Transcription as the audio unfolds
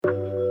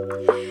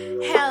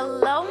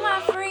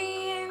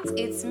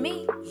It's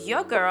me,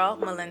 your girl,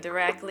 Melinda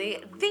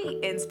Rackley,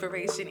 the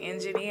Inspiration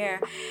Engineer.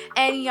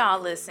 And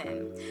y'all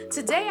listen,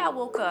 today I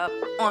woke up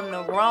on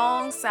the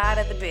wrong side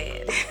of the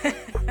bed.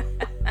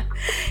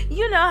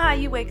 You know how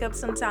you wake up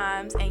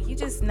sometimes and you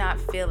just not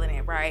feeling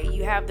it, right?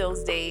 You have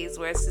those days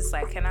where it's just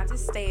like, can I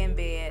just stay in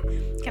bed?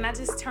 Can I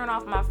just turn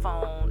off my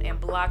phone and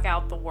block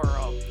out the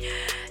world?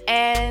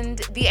 And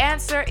the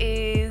answer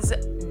is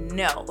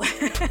no.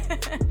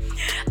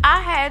 I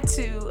had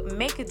to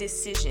make a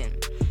decision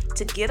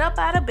to get up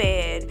out of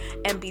bed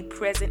and be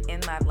present in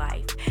my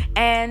life.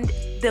 And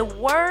the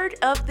word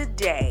of the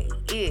day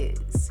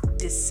is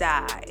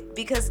decide,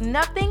 because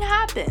nothing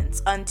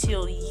happens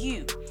until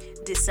you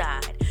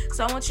decide.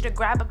 So I want you to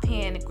grab a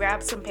pen,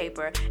 grab some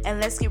paper, and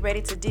let's get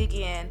ready to dig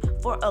in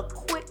for a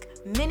quick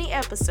mini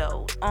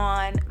episode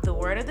on the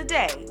word of the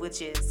day,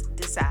 which is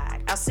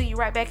decide. I'll see you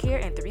right back here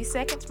in 3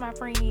 seconds, my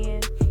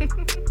friend.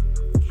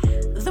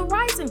 The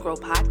Rise and Grow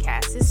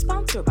podcast is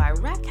sponsored by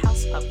Rack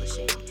House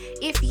Publishing.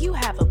 If you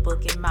have a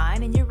book in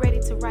mind and you're ready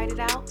to write it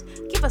out,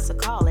 give us a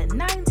call at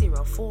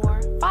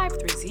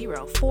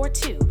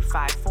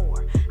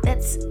 904-530-4254.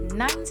 That's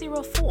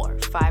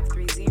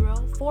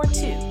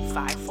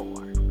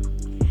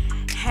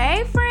 904-530-4254.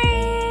 Hey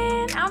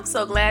friend, I'm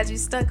so glad you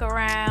stuck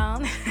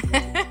around.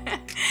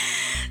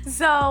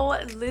 So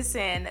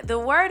listen, the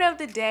word of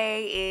the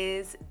day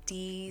is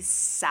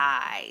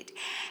decide.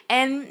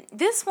 And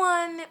this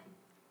one,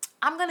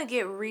 I'm going to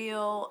get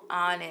real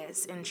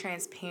honest and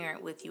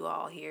transparent with you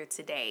all here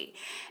today.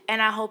 And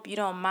I hope you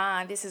don't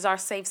mind. This is our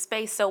safe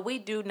space, so we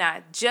do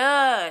not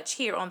judge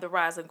here on the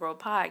Rise and Grow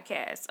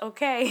podcast,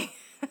 okay?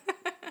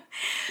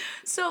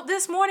 So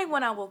this morning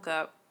when I woke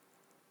up,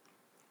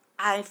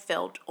 I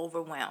felt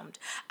overwhelmed.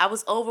 I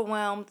was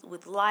overwhelmed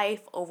with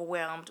life,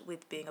 overwhelmed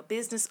with being a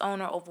business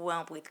owner,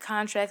 overwhelmed with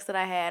contracts that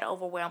I had,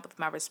 overwhelmed with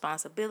my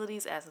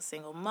responsibilities as a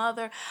single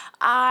mother.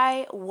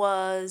 I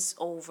was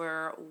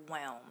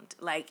overwhelmed.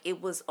 Like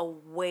it was a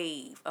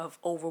wave of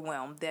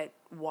overwhelm that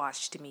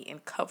washed me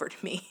and covered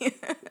me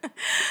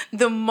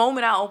the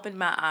moment I opened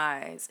my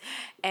eyes.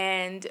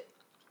 And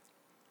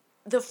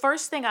the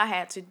first thing I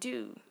had to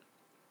do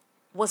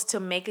was to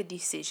make a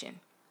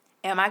decision.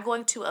 Am I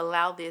going to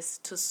allow this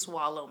to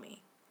swallow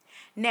me?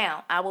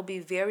 Now, I will be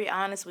very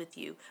honest with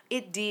you.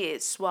 It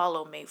did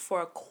swallow me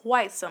for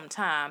quite some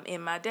time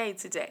in my day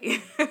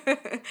today.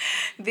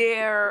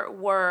 There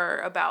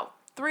were about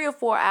 3 or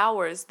 4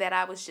 hours that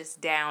I was just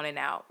down and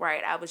out,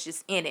 right? I was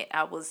just in it.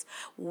 I was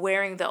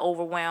wearing the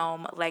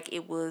overwhelm like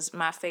it was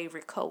my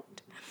favorite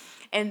coat.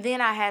 And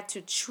then I had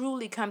to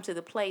truly come to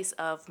the place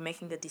of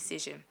making a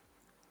decision.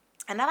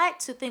 And I like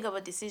to think of a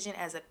decision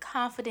as a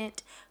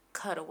confident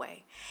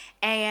cutaway.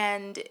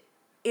 And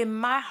in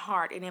my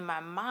heart and in my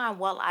mind,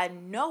 while I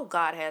know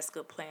God has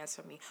good plans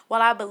for me,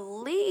 while I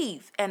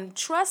believe and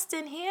trust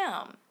in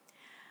Him,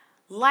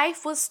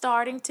 life was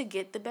starting to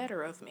get the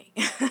better of me.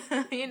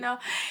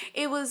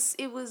 It was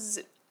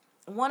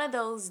one of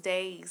those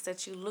days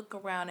that you look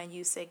around and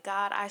you say,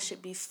 God, I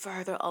should be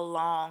further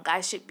along. I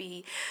should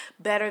be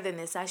better than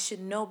this. I should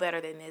know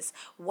better than this.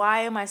 Why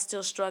am I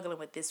still struggling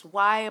with this?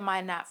 Why am I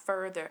not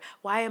further?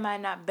 Why am I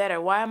not better?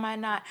 Why am I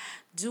not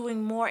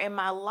doing more in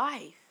my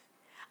life?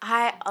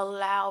 I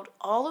allowed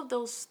all of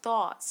those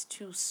thoughts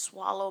to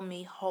swallow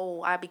me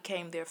whole. I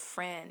became their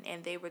friend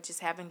and they were just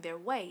having their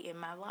way in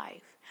my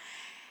life.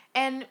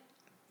 And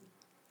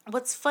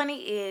what's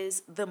funny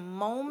is the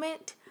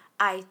moment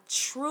I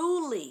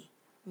truly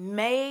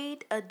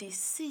made a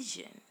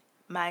decision,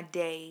 my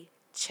day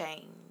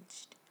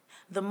changed.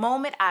 The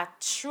moment I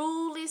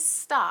truly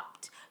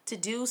stopped to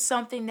do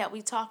something that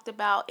we talked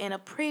about in a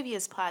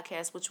previous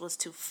podcast, which was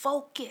to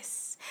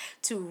focus,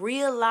 to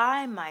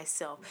realign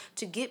myself,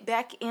 to get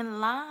back in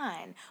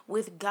line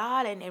with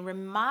God and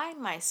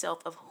remind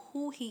myself of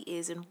who He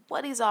is and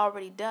what He's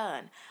already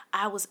done,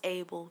 I was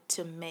able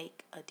to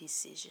make a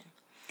decision.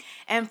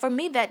 And for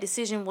me, that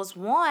decision was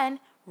one,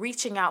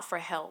 reaching out for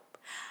help.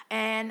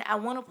 And I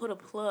want to put a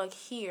plug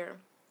here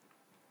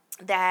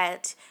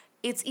that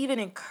it's even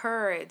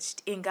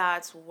encouraged in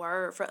God's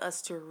word for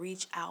us to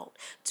reach out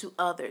to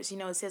others.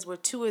 It says where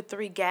 2 or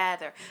 3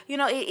 gather.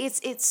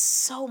 It's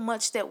so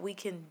much that we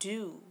can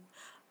do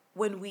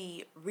when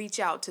we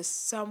reach out to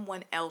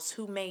someone else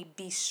who may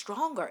be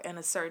stronger in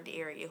a certain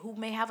area, who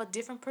may have a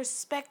different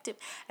perspective,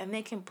 and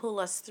they can pull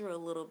us through a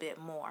little bit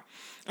more.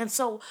 And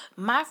so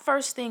my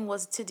first thing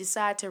was to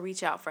decide to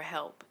reach out for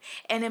help.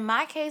 And in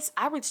my case,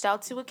 I reached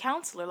out to a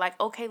counselor.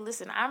 Like, okay,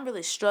 listen, I'm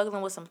really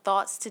struggling with some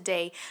thoughts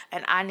today,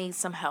 and I need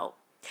some help.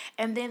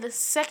 And then the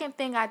second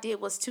thing I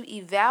did was to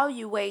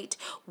evaluate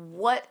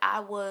what I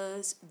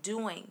was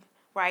doing,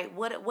 right?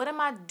 What am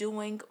I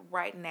doing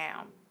right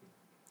now?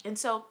 And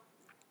so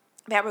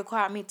that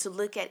required me to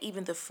look at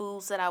even the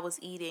foods that I was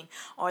eating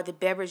or the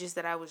beverages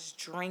that I was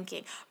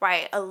drinking,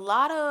 right? A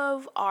lot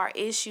of our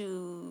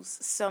issues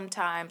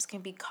sometimes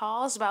can be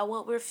caused by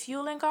what we're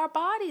fueling our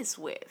bodies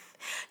with.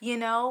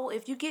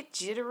 If you get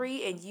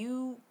jittery and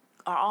you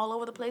are all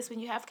over the place when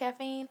you have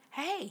caffeine,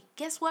 hey,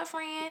 guess what,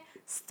 friend?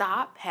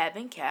 Stop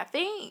having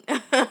caffeine,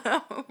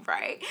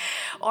 right?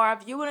 Or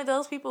if you're one of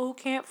those people who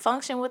can't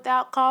function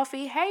without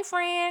coffee, hey,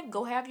 friend,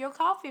 go have your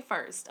coffee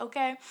first,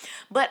 okay?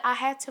 But I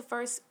had to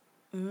first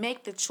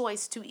make the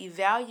choice to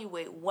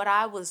evaluate what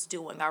I was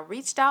doing. I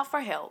reached out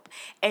for help,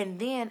 and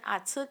then I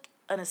took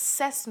an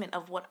assessment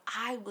of what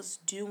I was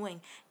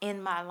doing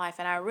in my life.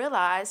 And I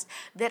realized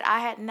that I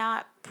had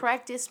not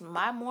practiced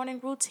my morning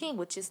routine,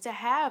 which is to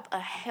have a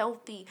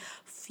healthy,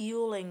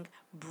 fueling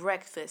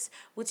breakfast,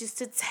 which is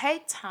to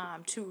take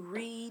time to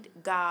read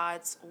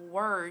God's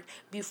word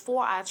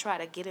before I try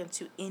to get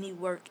into any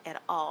work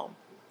at all.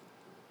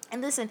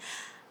 And listen,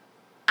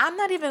 I'm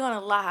not even going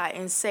to lie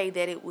and say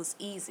that it was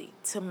easy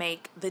to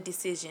make the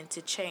decision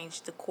to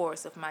change the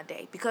course of my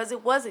day, because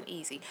it wasn't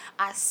easy.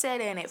 I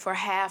sat in it for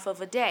half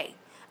of a day.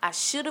 I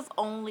should have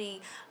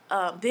only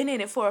been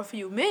in it for a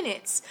few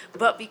minutes,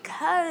 but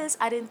because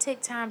I didn't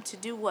take time to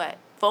do what?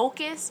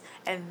 Focus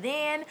and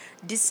then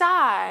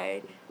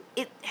decide,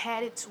 it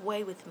had its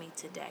way with me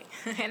today.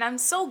 And I'm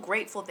so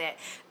grateful that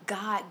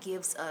God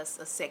gives us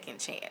a second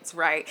chance,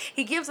 right?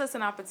 He gives us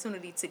an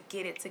opportunity to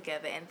get it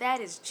together. And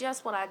that is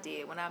just what I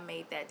did when I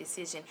made that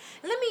decision.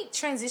 Let me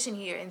transition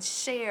here and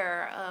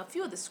share a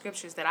few of the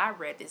scriptures that I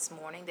read this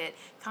morning that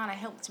kind of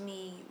helped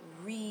me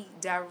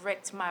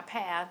redirect my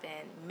path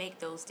and make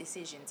those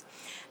decisions.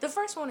 The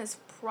first one is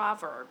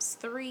Proverbs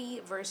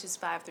 3 verses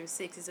 5 through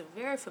 6. It's a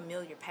very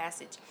familiar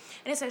passage.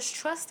 And it says,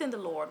 trust in the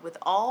Lord with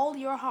all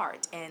your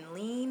heart and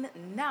lean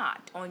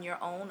not on your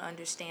own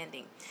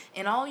understanding.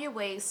 In all your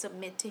ways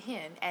submit to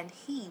him, and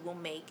he will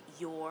make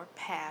your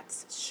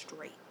paths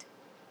straight.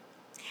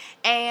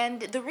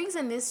 And the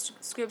reason this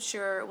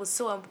scripture was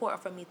so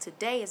important for me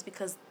today is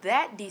because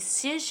that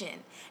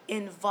decision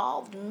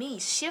involved me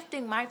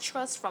shifting my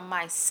trust from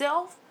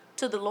myself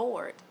to the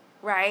Lord,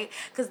 right?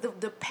 Because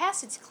the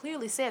passage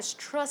clearly says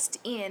trust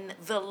in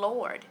the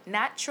Lord,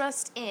 not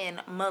trust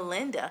in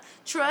Melinda.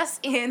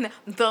 Trust in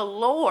the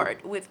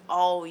Lord with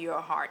all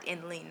your heart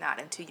and lean not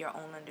into your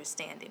own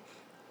understanding.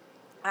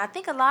 I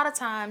think a lot of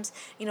times,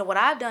 what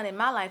I've done in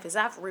my life is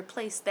I've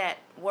replaced that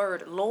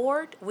word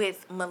Lord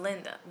with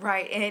Melinda,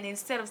 right? And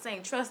instead of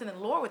saying trust in the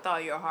Lord with all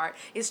your heart,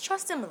 it's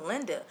trust in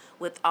Melinda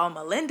with all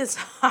Melinda's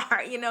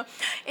heart,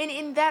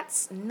 And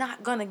that's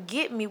not going to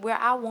get me where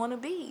I want to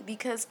be,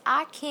 because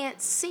I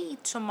can't see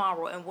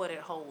tomorrow and what it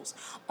holds.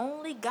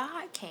 Only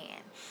God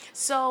can.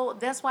 So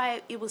that's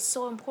why it was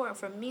so important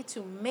for me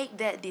to make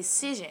that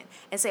decision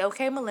and say,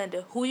 okay,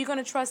 Melinda, who are you going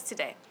to trust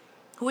today?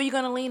 Who are you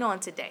going to lean on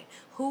today?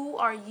 Who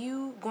are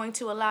you going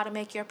to allow to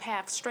make your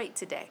path straight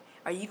today?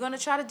 Are you going to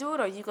try to do it,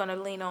 or are you going to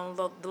lean on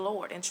the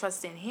Lord and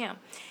trust in him?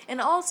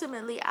 And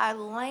ultimately, I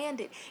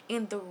landed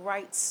in the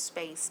right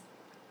space.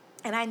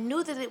 And I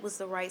knew that it was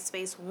the right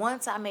space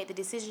once I made the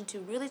decision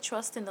to really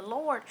trust in the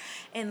Lord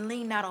and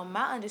lean not on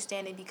my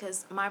understanding,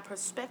 because my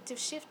perspective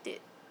shifted.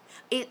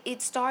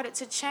 It started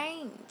to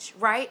change,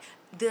 right?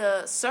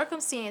 The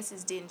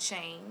circumstances didn't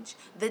change.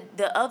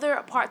 The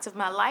other parts of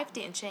my life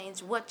didn't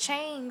change. What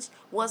changed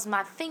was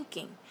my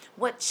thinking.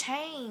 What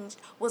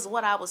changed was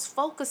what I was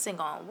focusing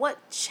on.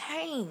 What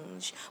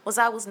changed was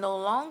I was no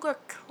longer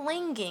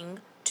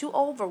clinging to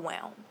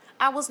overwhelm.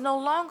 I was no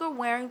longer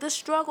wearing the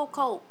struggle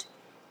coat.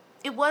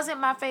 It wasn't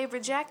my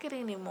favorite jacket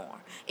anymore.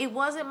 It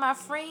wasn't my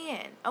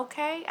friend,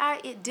 okay?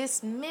 It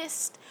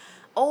dismissed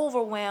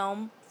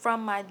overwhelm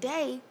from my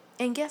day.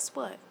 And guess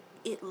what?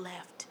 It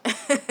left.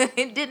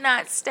 It did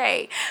not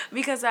stay,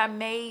 because I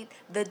made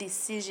the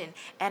decision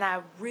and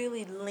I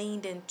really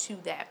leaned into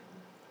that.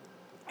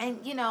 And,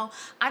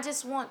 I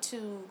just want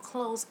to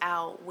close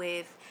out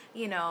with,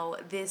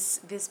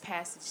 this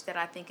passage that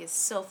I think is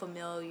so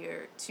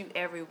familiar to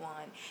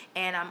everyone.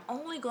 And I'm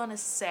only going to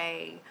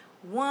say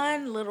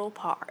one little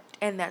part,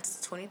 and that's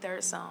the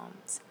 23rd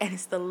Psalms. And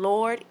it's, the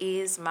Lord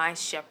is my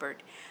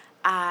shepherd.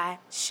 I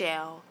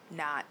shall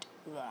not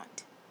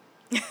want.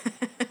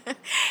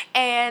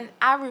 And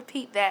I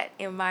repeat that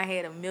in my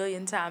head a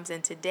million times,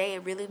 and today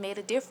it really made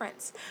a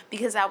difference,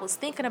 because I was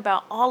thinking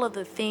about all of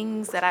the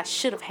things that I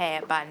should have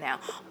had by now,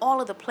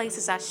 all of the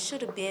places I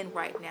should have been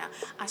right now.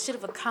 I should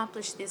have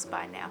accomplished this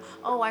by now.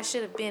 Oh, I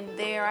should have been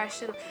there.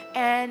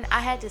 And I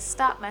had to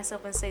stop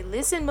myself and say,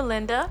 listen,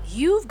 Melinda,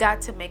 you've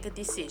got to make a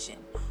decision.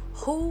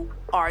 Who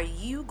are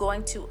you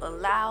going to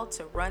allow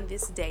to run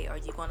this day? Are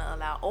you going to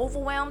allow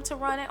overwhelm to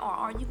run it, or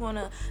are you going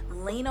to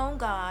lean on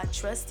God,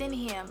 trust in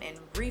him, and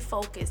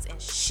refocus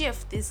and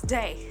shift this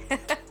day?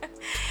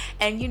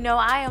 And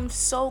I am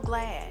so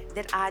glad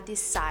that I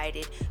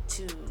decided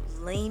to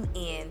lean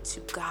into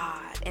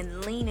God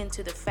and lean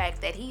into the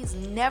fact that he's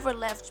never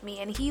left me,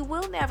 and he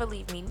will never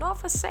leave me nor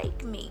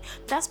forsake me.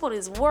 That's what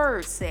his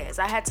word says.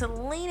 I had to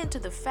lean into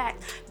the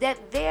fact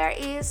that there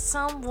is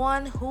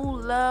someone who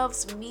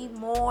loves me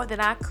more than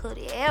I could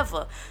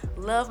ever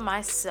love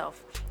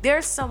myself.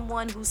 There's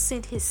someone who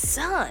sent his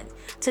son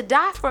to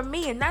die for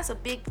me, and that's a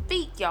big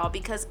feat, y'all,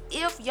 because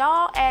if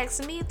y'all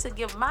ask me to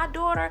give my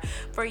daughter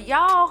for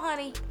y'all,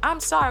 honey, I'm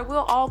sorry, we'll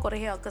all go to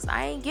hell, because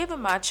I ain't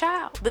giving my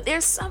child. But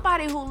there's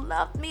somebody who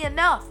loved me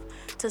enough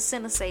to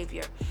send a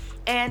savior.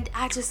 And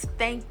I just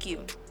thank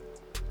you.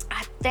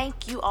 I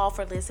thank you all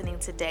for listening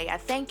today. I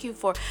thank you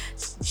for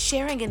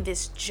sharing in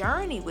this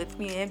journey with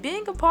me and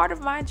being a part of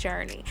my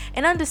journey.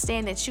 And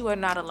understand that you are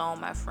not alone,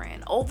 my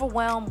friend.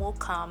 Overwhelm will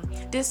come,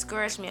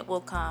 discouragement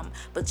will come,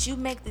 but you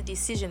make the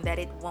decision that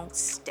it won't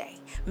stay.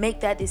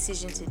 Make that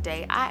decision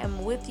today. I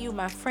am with you,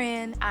 my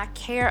friend. I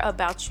care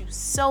about you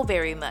so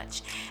very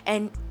much.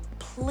 And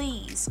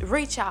please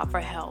reach out for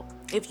help.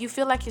 If you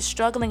feel like you're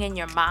struggling in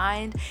your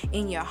mind,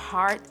 in your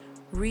heart,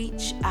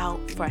 reach out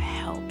for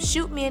help.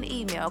 Shoot me an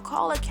email,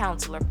 call a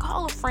counselor,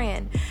 call a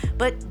friend,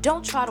 but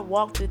don't try to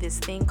walk through this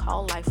thing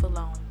called life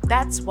alone.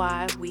 That's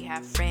why we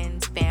have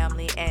friends,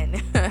 family,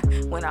 and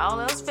when all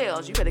else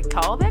fails, you better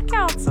call that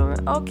counselor,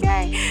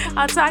 okay?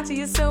 I'll talk to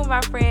you soon,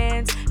 my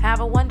friends. Have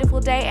a wonderful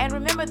day, and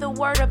remember the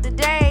word of the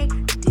day,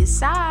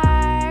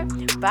 decide.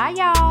 Bye,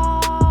 y'all.